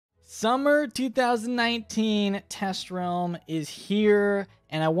Summer 2019 Test Realm is here,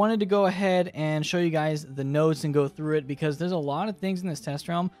 and I wanted to go ahead and show you guys the notes and go through it because there's a lot of things in this Test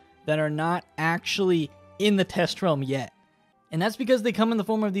Realm that are not actually in the Test Realm yet. And that's because they come in the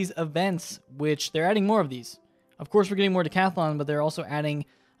form of these events, which they're adding more of these. Of course, we're getting more Decathlon, but they're also adding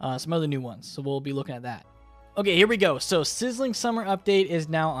some other new ones, so we'll be looking at that. Okay, here we go. So Sizzling Summer Update is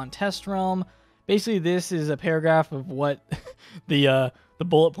now on Test Realm. Basically, this is a paragraph of what the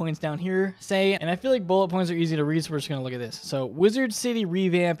bullet points down here say, and I feel like bullet points are easy to read, so we're just going to look at this. So Wizard City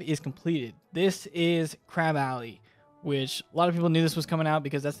revamp is completed. This is Crab Alley, which a lot of people knew this was coming out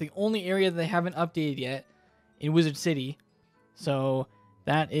because that's the only area that they haven't updated yet in Wizard City. So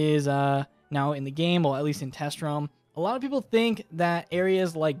that is now in the game, or at least in Test Realm. A lot of people think that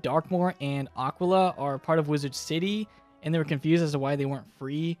areas like Darkmoor and Aquila are part of Wizard City, and they were confused as to why they weren't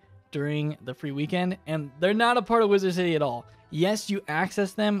free during the free weekend, and they're not a part of Wizard City at all. Yes, you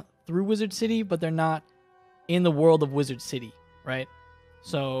access them through Wizard City, but they're not in the world of Wizard City, right?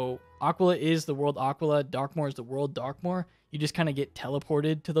 So Aquila is the world Aquila, Darkmoor is the world Darkmoor. You just kind of get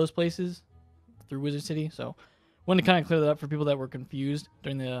teleported to those places through Wizard City. So I wanted to kind of clear that up for people that were confused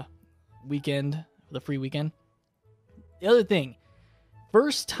during the weekend, the free weekend. The other thing,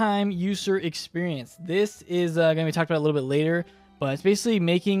 first time user experience. This is going to be talked about a little bit later, but it's basically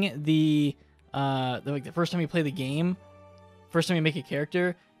making the first time you play the game, first time you make a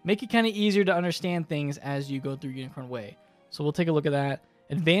character, make it kind of easier to understand things as you go through Unicorn Way. So we'll take a look at that.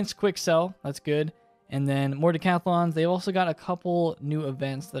 Advanced Quick Sell, that's good. And then more Decathlons. They've also got a couple new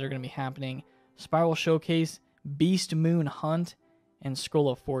events that are going to be happening. Spiral Showcase, Beast Moon Hunt, and Scroll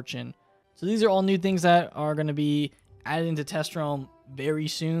of Fortune. So these are all new things that are going to be added into Test Realm very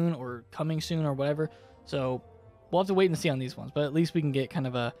soon, or coming soon, or whatever. So we'll have to wait and see on these ones, but at least we can get kind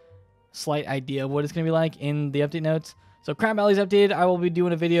of a slight idea of what it's going to be like in the update notes. So Crab Alley's updated. I will be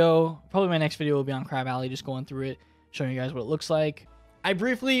doing a video. Probably my next video will be on Crab Alley, just going through it, showing you guys what it looks like. I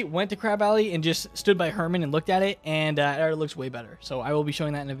briefly went to Crab Alley and just stood by Herman and looked at it, and it already looks way better. So I will be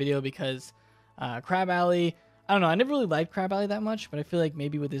showing that in a video because Crab Alley, I don't know, I never really liked Crab Alley that much, but I feel like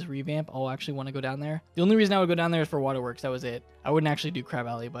maybe with this revamp, I'll actually want to go down there. The only reason I would go down there is for Waterworks. That was it. I wouldn't actually do Crab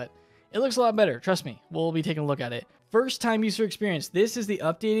Alley, but it looks a lot better. Trust me. We'll be taking a look at it. First time user experience. This is the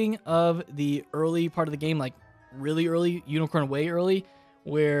updating of the early part of the game, like really early, Unicorn Way early,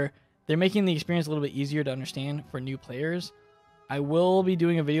 where they're making the experience a little bit easier to understand for new players. I will be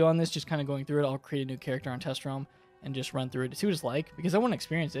doing a video on this, just kind of going through it. I'll create a new character on Test Realm and just run through it to see what it's like, because I want to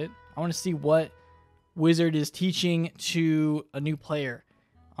experience it. I want to see what Wizard is teaching to a new player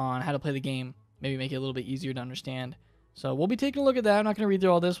on how to play the game, maybe make it a little bit easier to understand. So we'll be taking a look at that. I'm not going to read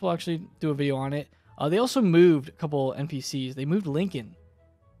through all this. We'll actually do a video on it. They also moved a couple NPCs. They moved Lincoln.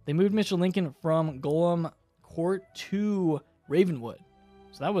 They moved Mr. Lincoln from Golem Court to Ravenwood.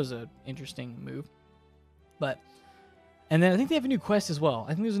 So that was an interesting move. And then I think they have a new quest as well.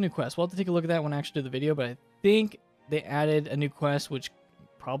 I think there's a new quest. We'll have to take a look at that when I actually do the video, but I think they added a new quest, which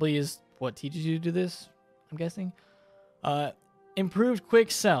probably is what teaches you to do this, I'm guessing. Improved quick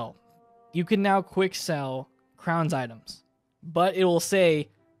sell. You can now quick sell Crown's items, but it will say,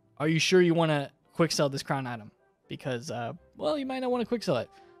 are you sure you want to quick sell this Crown item? Because, well, you might not want to quick sell it.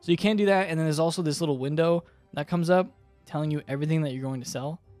 So you can do that, and then there's also this little window that comes up telling you everything that you're going to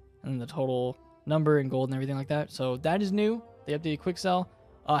sell, and then the total number and gold and everything like that. So that is new. They updated quick sell.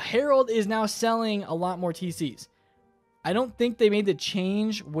 Herald is now selling a lot more TCs. I don't think they made the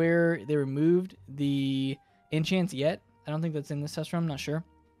change where they removed the enchants yet. I don't think that's in this test run. I'm not sure.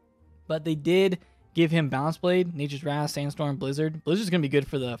 But they did give him Balance Blade, Nature's Wrath, Sandstorm, Blizzard. Blizzard's going to be good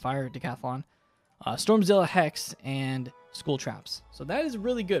for the Fire Decathlon. Stormzilla, Hex, and School Traps. So that is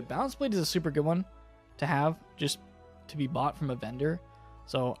really good. Balance Blade is a super good one to have, just to be bought from a vendor.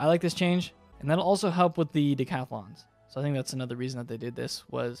 So I like this change. And that'll also help with the Decathlons. So I think that's another reason that they did this,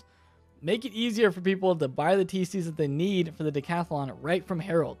 was make it easier for people to buy the TCs that they need for the Decathlon right from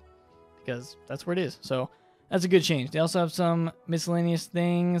Herald, because that's where it is. So that's a good change. They also have some miscellaneous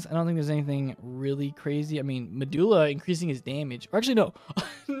things. I don't think there's anything really crazy. I mean, Medulla increasing his damage. Or actually, no.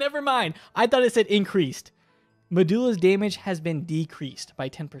 Never mind. I thought it said increased. Medulla's damage has been decreased by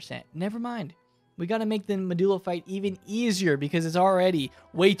 10%. Never mind. We got to make the Medulla fight even easier because it's already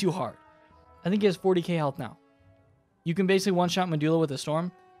way too hard. I think he has 40k health now. You can basically one-shot Medulla with a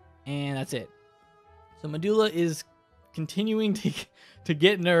storm, and that's it. So Medulla is continuing to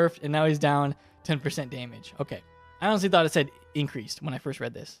get nerfed, and now he's down 10% damage. Okay. I honestly thought it said increased when I first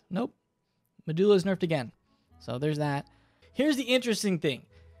read this. Nope. Medulla is nerfed again. So there's that. Here's the interesting thing.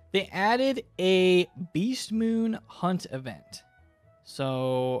 They added a Beast Moon Hunt event.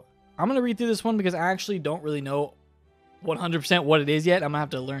 So I'm going to read through this one because I actually don't really know 100% what it is yet. I'm gonna have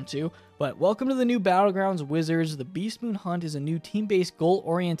to learn too. But welcome to the new Battlegrounds Wizards. The Beast Moon Hunt is a new team-based,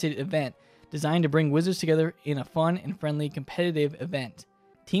 goal-oriented event designed to bring wizards together in a fun and friendly competitive event.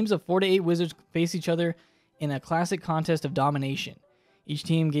 Teams of 4 to 8 wizards face each other in a classic contest of domination. Each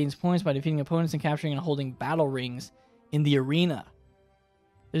team gains points by defeating opponents and capturing and holding battle rings in the arena.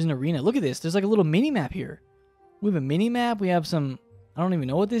 There's an arena. Look at this. There's like a little mini map here. We have a mini map. We have some, I don't even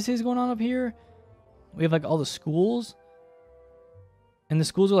know what this is going on up here. We have like all the schools. And the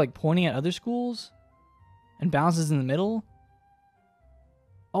schools are like pointing at other schools. And bounces in the middle.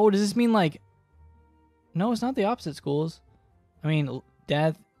 Oh, does this mean like... No, it's not the opposite schools. I mean,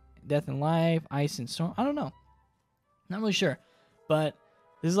 death and life, ice and storm. I don't know. Not really sure. But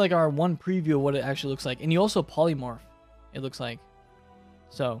this is like our one preview of what it actually looks like. And you also polymorph, it looks like.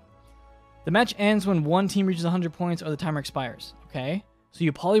 So, the match ends when one team reaches 100 points or the timer expires. Okay? So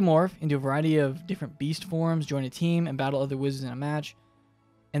you polymorph into a variety of different beast forms, join a team, and battle other wizards in a match.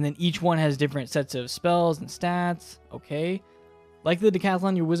 And then each one has different sets of spells and stats. Okay? Like the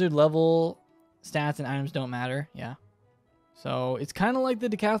Decathlon, your wizard level, stats, and items don't matter. Yeah. So it's kind of like the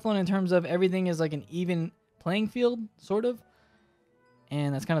Decathlon in terms of everything is like an even playing field, sort of.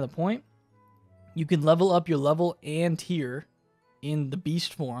 And that's kind of the point. You can level up your level and tier in the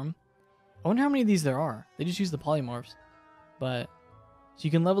beast form. I wonder how many of these there are. They just use the polymorphs. But so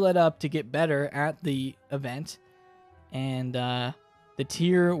you can level that up to get better at the event. And the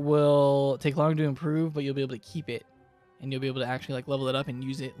tier will take longer to improve, but you'll be able to keep it. And you'll be able to actually like level it up and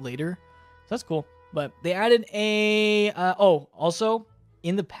use it later. So that's cool. But they added a... also,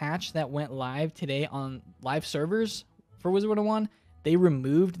 in the patch that went live today on live servers for Wizard101, they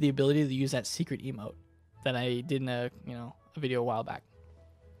removed the ability to use that secret emote that I did in a video a while back.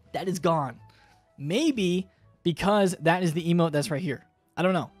 That is gone. Maybe because that is the emote that's right here. I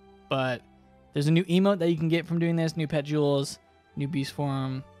don't know. But there's a new emote that you can get from doing this. New pet jewels, new beast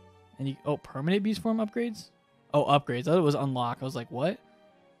form, and permanent beast form upgrades? Oh, upgrades. I thought it was unlock. I was like, what?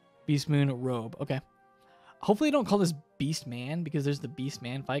 Beast Moon robe. Okay. Hopefully I don't call this Beast Man because there's the Beast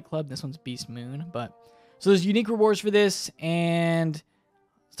Man Fight Club. This one's Beast Moon. But so there's unique rewards for this and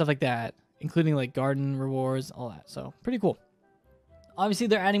stuff like that, including like garden rewards, all that. So pretty cool. Obviously,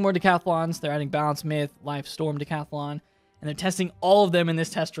 they're adding more decathlons. They're adding Balance Myth, Life Storm Decathlon, and they're testing all of them in this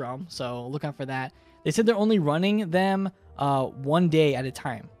test realm. So look out for that. They said they're only running them 1 day at a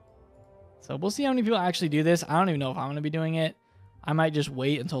time. So we'll see how many people actually do this. I don't even know if I'm going to be doing it. I might just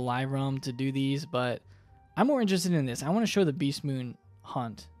wait until live realm to do these, but I'm more interested in this. I want to show the Beast Moon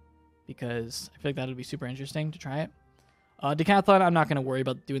Hunt because I feel like that would be super interesting to try it. Decathlon, I'm not going to worry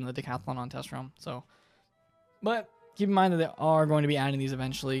about doing the Decathlon on test realm. So, but keep in mind that they are going to be adding these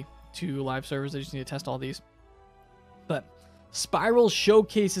eventually to live servers. They just need to test all these. But Spiral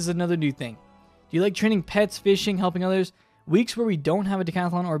Showcase is another new thing. Do you like training pets, fishing, helping others? Weeks where we don't have a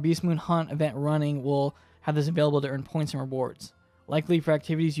Decathlon or Beast Moon Hunt event running will have this available to earn points and rewards, likely for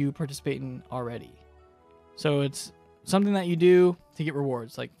activities you participate in already. So it's something that you do to get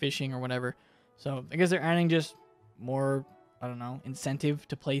rewards, like fishing or whatever. So I guess they're adding just more, I don't know, incentive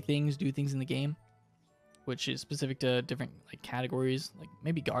to play things, do things in the game, which is specific to different like categories, like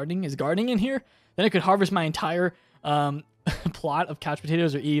maybe gardening. Is gardening in here? Then I could harvest my entire plot of couch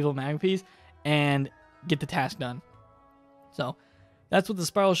potatoes or evil magpies and get the task done. So that's what the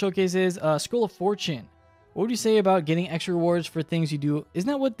Spiral Showcase is. Scroll of Fortune. What would you say about getting extra rewards for things you do? Isn't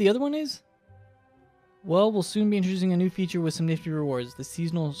that what the other one is? Well, we'll soon be introducing a new feature with some nifty rewards, the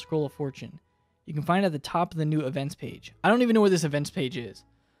Seasonal Scroll of Fortune. You can find it at the top of the new events page. I don't even know where this events page is.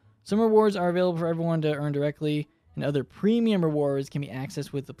 Some rewards are available for everyone to earn directly, and other premium rewards can be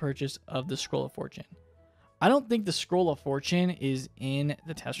accessed with the purchase of the Scroll of Fortune. I don't think the Scroll of Fortune is in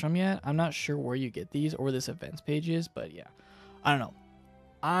the test room yet. I'm not sure where you get these or where this events page is, but yeah. I don't know.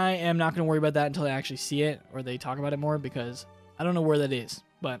 I am not going to worry about that until I actually see it or they talk about it more because I don't know where that is.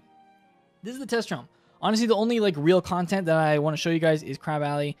 But this is the test realm. Honestly, the only like real content that I want to show you guys is Crab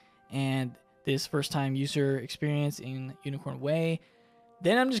Alley and this first time user experience in Unicorn Way.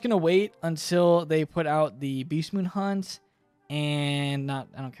 Then I'm just going to wait until they put out the Beast Moon Hunt and I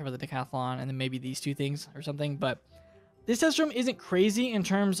don't care about the Decathlon and then maybe these two things or something. But this test room isn't crazy in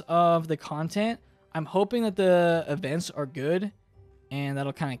terms of the content. I'm hoping that the events are good and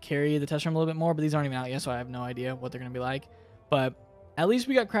that'll kind of carry the test room a little bit more, but these aren't even out yet, so I have no idea what they're going to be like. But at least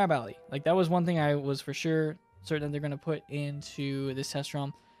we got Crab Alley. Like, that was one thing I was for sure certain that they're going to put into this test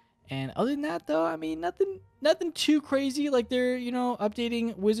realm. And other than that, though, I mean, nothing too crazy. Like, they're, you know,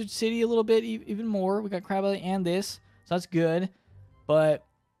 updating Wizard City a little bit, even more. We got Crab Alley and this, so that's good. But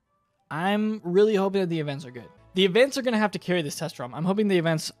I'm really hoping that the events are good. The events are going to have to carry this test realm. I'm hoping the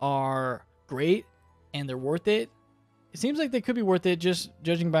events are great and they're worth it. it seems like they could be worth it, just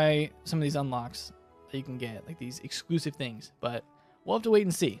judging by some of these unlocks that you can get, like these exclusive things. But we'll have to wait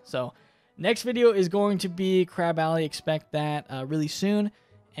and see. So next video is going to be Crab Alley. Expect that really soon.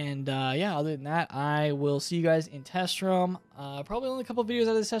 And yeah, other than that, I will see you guys in Test Realm. Probably only a couple videos out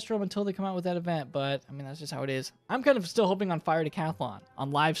of this Test Realm until they come out with that event, but I mean, that's just how it is. I'm kind of still hoping on Fire Decathlon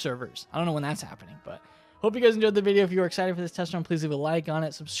on live servers. I don't know when that's happening, but hope you guys enjoyed the video. If you are excited for this Test Realm, please leave a like on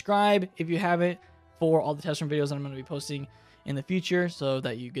it. Subscribe if you haven't for all the Test Realm videos that I'm going to be posting in the future so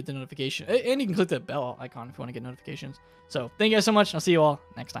that you get the notification. And you can click the bell icon if you want to get notifications. So thank you guys so much. I'll see you all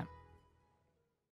next time.